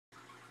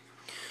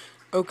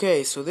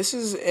Okay, so this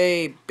is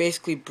a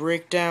basically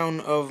breakdown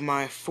of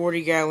my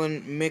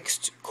 40-gallon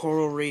mixed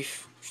coral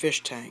reef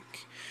fish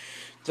tank.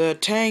 The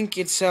tank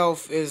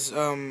itself is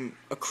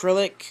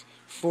acrylic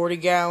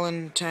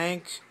 40-gallon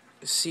tank,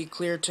 sea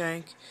clear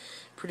tank.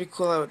 Pretty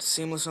cool how it's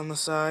seamless on the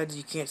sides.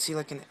 You can't see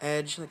like an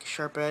edge, like a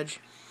sharp edge.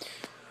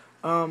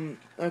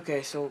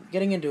 Okay, so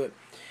getting into it.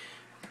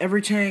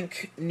 Every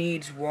tank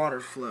needs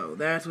water flow.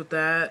 That's what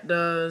that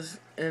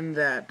does, and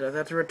that does.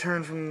 That's a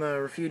return from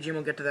the refugium.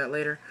 We'll get to that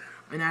later.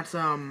 And that's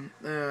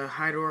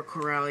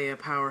Hydrocoralia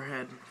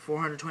powerhead,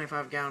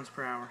 425 gallons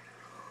per hour.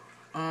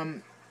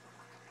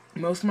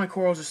 Most of my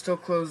corals are still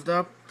closed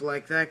up,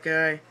 like that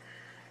guy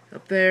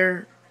up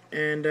there,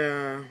 and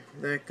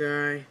that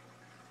guy,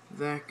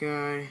 that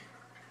guy,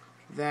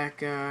 that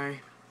guy,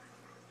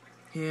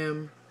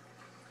 him,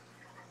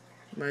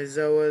 my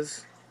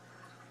zoas,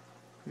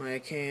 my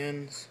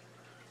acans,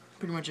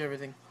 pretty much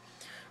everything.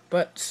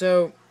 But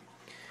so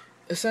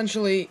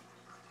essentially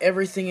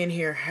everything in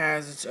here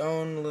has its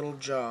own little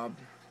job.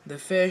 The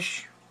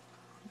fish,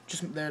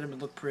 just there to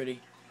look pretty.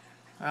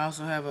 I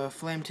also have a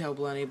flame-tailed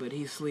blenny, but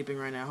he's sleeping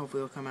right now.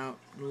 Hopefully he'll come out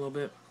in a little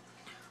bit.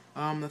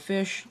 The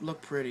fish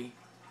look pretty.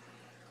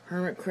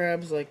 Hermit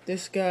crabs like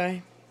this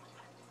guy,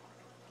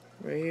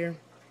 right here,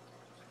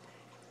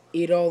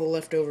 eat all the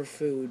leftover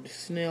food.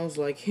 Snails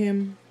like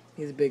him,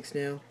 he's a big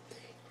snail,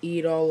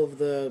 eat all of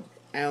the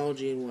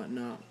algae and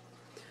whatnot.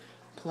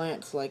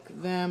 Plants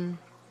like them,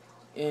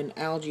 and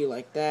algae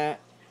like that,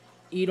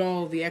 eat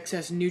all of the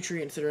excess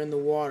nutrients that are in the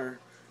water.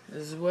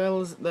 As well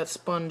as that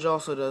sponge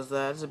also does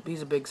that.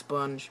 He's a big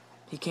sponge.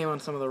 He came on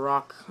some of the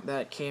rock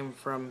that came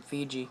from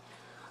Fiji.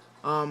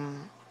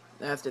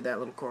 As did that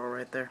little coral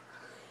right there.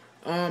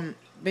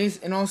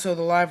 And also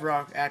the live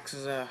rock acts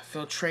as a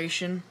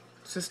filtration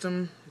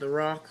system. The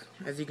rock,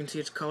 as you can see,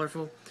 it's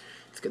colorful.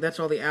 That's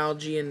all the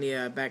algae and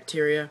the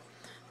bacteria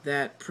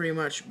that pretty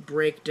much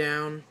break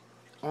down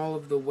all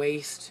of the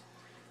waste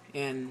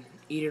and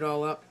eat it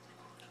all up.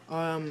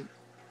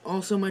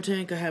 Also in my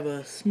tank I have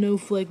a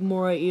snowflake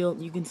moray eel.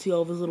 You can see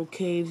all those little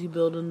caves he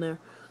built in there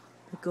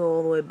that go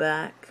all the way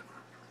back.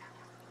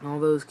 All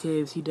those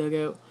caves he dug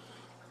out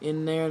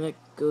in there that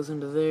goes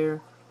into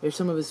there. There's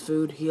some of his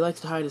food. He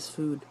likes to hide his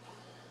food.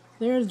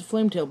 There's the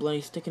flame-tailed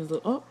blenny sticking his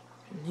little... Oh!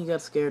 He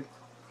got scared.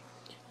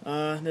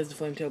 There's the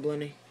flame-tailed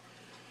blenny.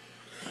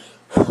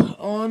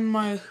 On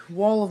my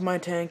wall of my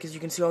tank, as you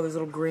can see all these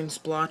little green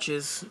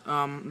splotches,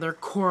 they're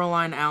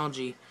coralline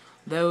algae.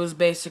 Those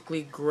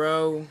basically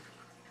grow...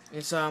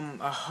 It's a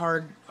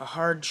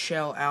hard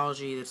shell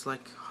algae that's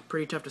like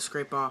pretty tough to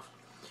scrape off.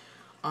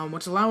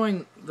 What's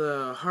allowing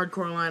the hard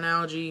coralline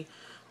algae,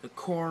 the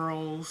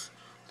corals,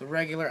 the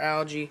regular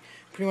algae,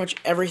 pretty much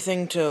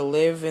everything to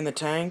live in the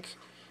tank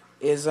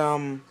is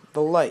the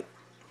light.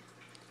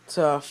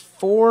 It's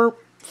four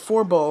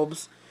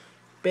bulbs,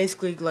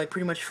 basically like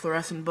pretty much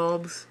fluorescent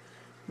bulbs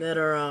that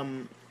are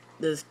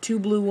there's two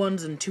blue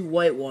ones and two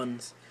white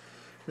ones.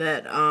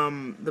 That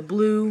the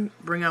blue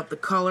bring out the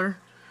color.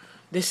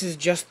 This is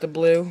just the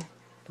blue.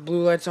 The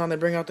blue lights on, they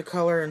bring out the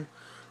color and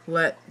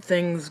let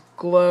things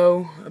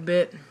glow a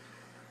bit.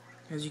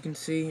 As you can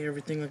see,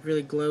 everything like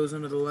really glows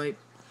under the light.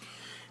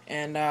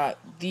 And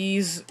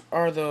these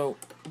are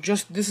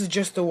this is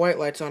just the white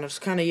lights on. It's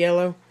kind of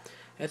yellow.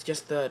 That's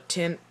just the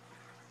tint.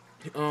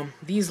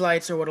 These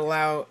lights are what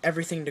allow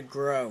everything to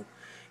grow.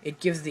 It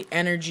gives the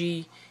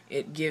energy.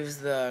 It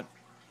gives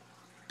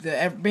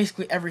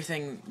basically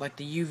everything, like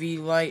the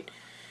UV light.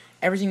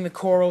 Everything the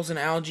corals and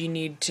algae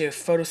need to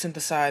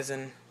photosynthesize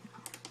and,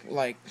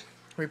 like,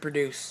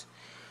 reproduce.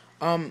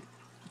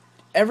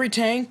 Every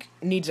tank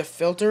needs a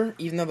filter,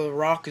 even though the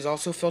rock is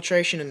also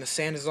filtration and the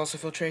sand is also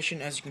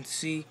filtration. As you can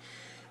see,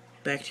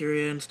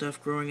 bacteria and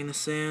stuff growing in the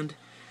sand.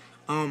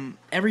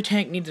 Every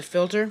tank needs a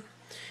filter,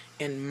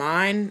 and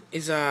mine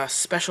is a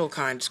special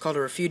kind. It's called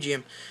a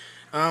refugium.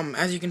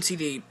 As you can see,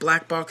 the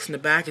black box in the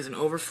back is an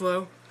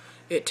overflow.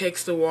 It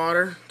takes the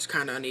water, it's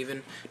kind of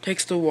uneven,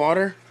 takes the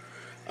water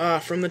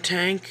from the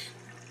tank,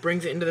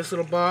 brings it into this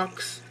little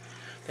box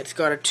that's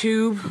got a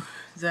tube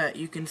that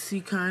you can see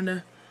kind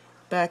of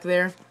back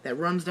there that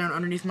runs down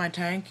underneath my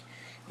tank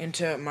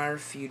into my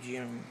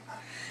refugium.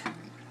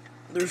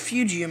 The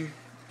refugium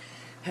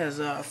has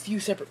a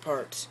few separate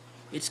parts.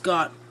 It's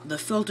got the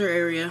filter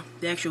area,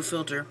 the actual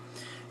filter,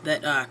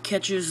 that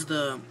catches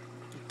the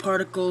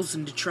particles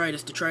and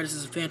detritus. Detritus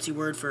is a fancy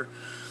word for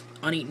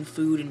uneaten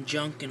food and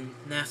junk and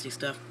nasty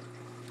stuff.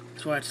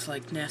 That's why it's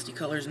like nasty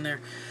colors in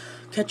there.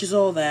 Catches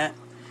all that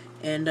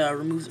and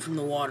removes it from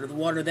the water. The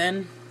water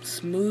then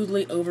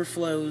smoothly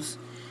overflows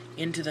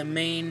into the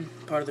main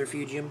part of the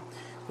refugium,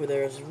 where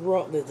there's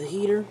the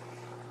heater.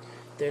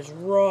 There's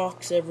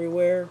rocks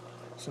everywhere,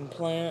 some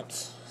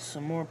plants,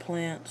 some more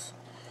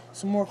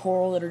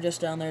coral that are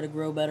just down there to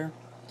grow better.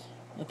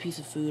 A piece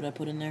of food I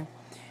put in there,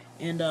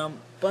 and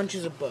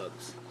bunches of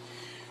bugs.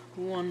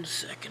 1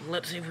 second,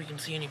 let's see if we can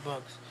see any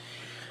bugs.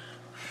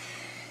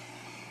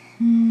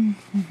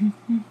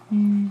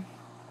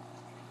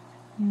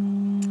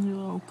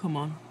 Oh, come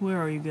on. Where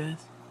are you guys?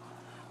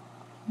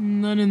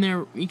 None in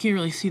there. You can't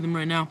really see them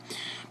right now.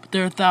 But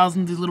there are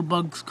thousands of these little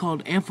bugs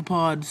called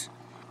amphipods.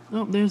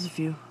 Oh, there's a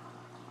few.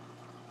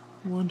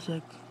 One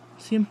sec.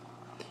 See them?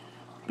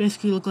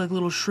 Basically look like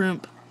little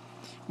shrimp.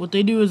 What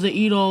they do is they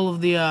eat all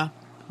of the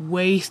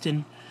waste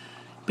and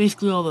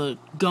basically all the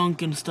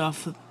gunk and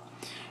stuff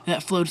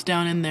that floats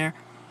down in there.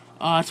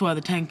 That's why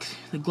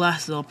the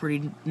glass is all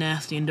pretty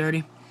nasty and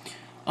dirty.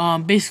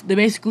 They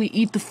basically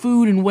eat the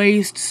food and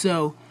waste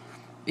so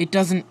it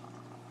doesn't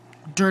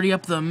dirty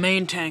up the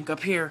main tank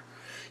up here.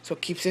 So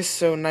it keeps this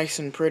so nice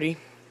and pretty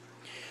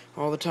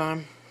all the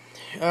time.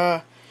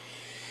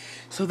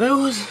 So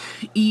those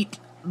eat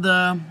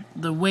the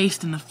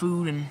waste and the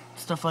food and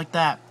stuff like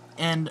that,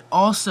 and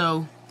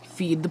also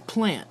feed the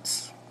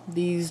plants.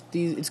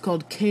 It's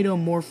called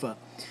chaetomorpha.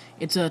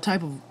 It's a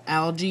type of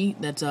algae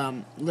that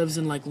lives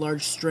in like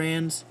large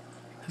strands.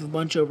 I have a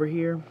bunch over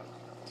here.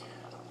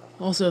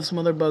 Also have some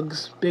other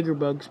bugs, bigger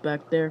bugs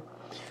back there.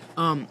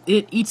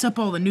 It eats up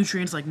all the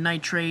nutrients like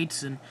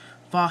nitrates and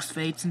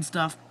phosphates and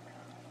stuff,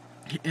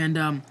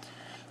 and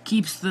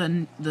keeps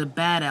the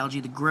bad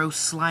algae, the gross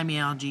slimy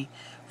algae,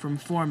 from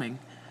forming.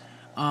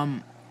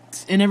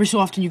 And every so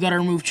often you gotta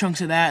remove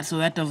chunks of that so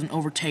that doesn't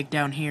overtake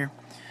down here.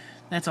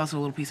 That's also a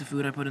little piece of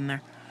food I put in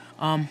there.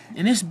 And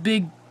this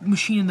big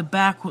machine in the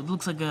back, what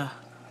looks like a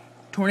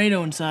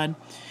tornado inside,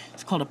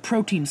 it's called a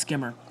protein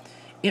skimmer.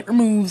 It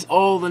removes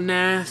all the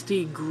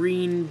nasty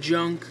green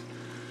junk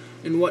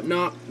and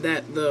whatnot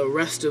that the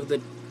rest of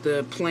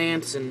the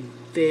plants and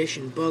fish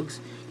and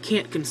bugs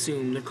can't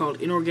consume. They're called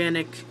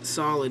inorganic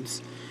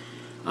solids.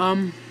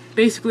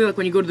 Basically, like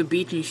when you go to the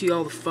beach and you see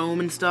all the foam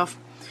and stuff,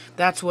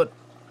 that's what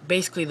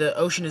basically the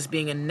ocean is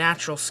being a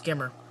natural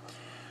skimmer.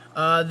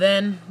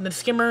 Then the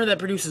skimmer that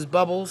produces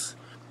bubbles,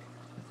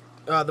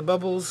 the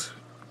bubbles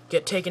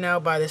get taken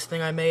out by this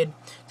thing I made.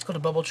 It's called a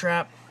bubble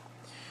trap.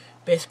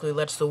 Basically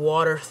lets the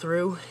water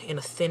through in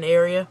a thin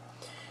area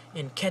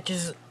and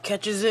catches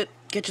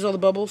all the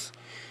bubbles.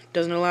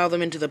 Doesn't allow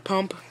them into the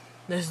pump.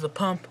 This is the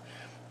pump.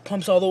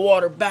 Pumps all the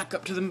water back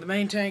up to the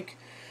main tank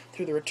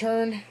through the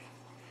return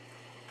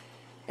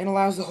and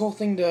allows the whole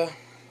thing to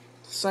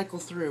cycle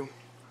through.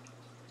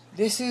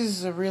 This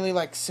is a really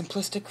like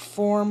simplistic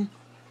form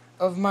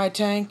of my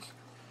tank.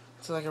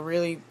 It's like a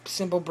really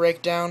simple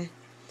breakdown.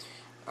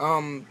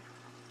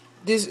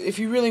 If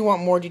you really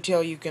want more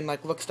detail, you can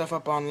like look stuff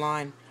up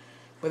online.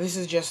 But this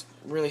is just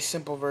a really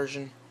simple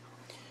version.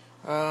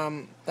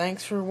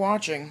 Thanks for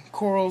watching.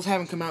 Corals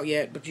haven't come out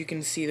yet, but you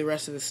can see the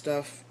rest of the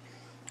stuff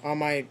on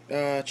my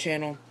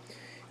channel.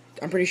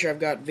 I'm pretty sure I've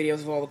got videos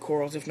of all the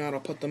corals. If not, I'll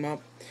put them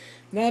up.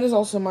 And that is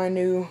also my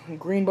new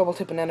green bubble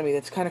tip anemone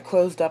that's kind of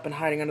closed up and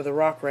hiding under the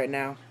rock right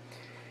now.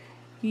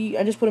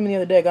 I just put him in the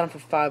other day. I got him for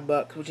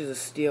 $5, which is a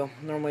steal.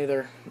 Normally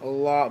they're a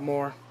lot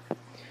more.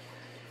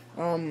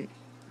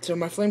 So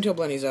my flame-tailed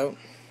blenny's out.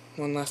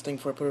 One last thing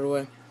before I put it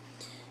away.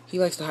 He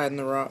likes to hide in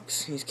the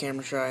rocks. He's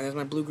camera shy. And there's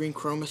my blue-green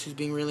chromis who's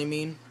being really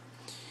mean.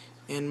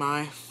 And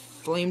my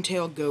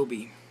flame-tailed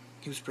goby.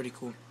 He was pretty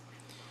cool.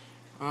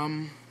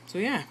 So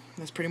yeah,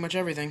 that's pretty much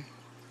everything.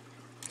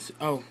 So,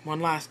 oh,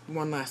 one last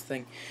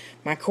thing.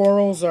 My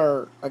corals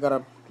are, I got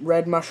a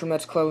red mushroom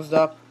that's closed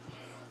up,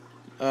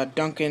 a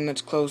Duncan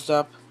that's closed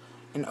up,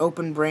 an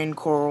open brain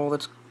coral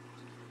that's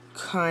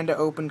kinda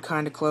open,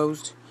 kinda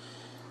closed,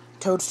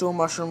 toadstool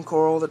mushroom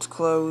coral that's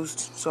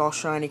closed, it's all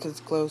shiny because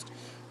it's closed,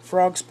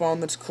 frog spawn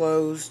that's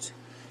closed,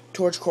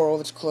 torch coral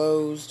that's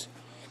closed,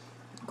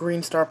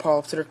 green star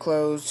polyps that are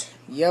closed,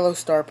 yellow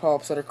star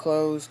polyps that are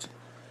closed,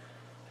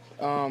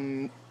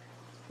 zoas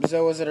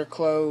that are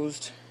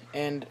closed,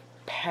 and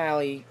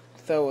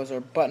palithoas, or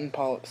button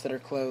polyps, that are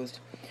closed.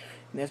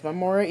 And there's my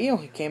moray eel.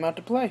 He came out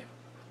to play.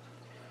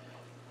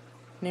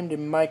 Named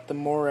him Mike the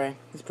Moray.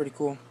 He's pretty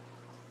cool.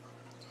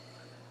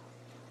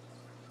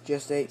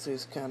 Just ate, so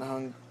he's kind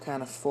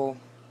of full.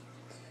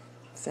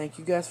 Thank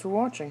you guys for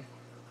watching.